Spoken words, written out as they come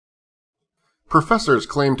Professors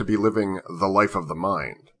claim to be living the life of the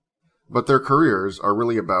mind, but their careers are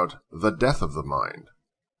really about the death of the mind.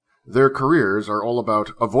 Their careers are all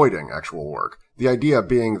about avoiding actual work, the idea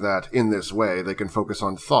being that in this way they can focus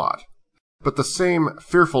on thought. But the same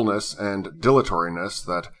fearfulness and dilatoriness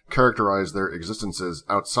that characterize their existences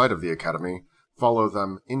outside of the academy follow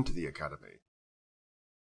them into the academy.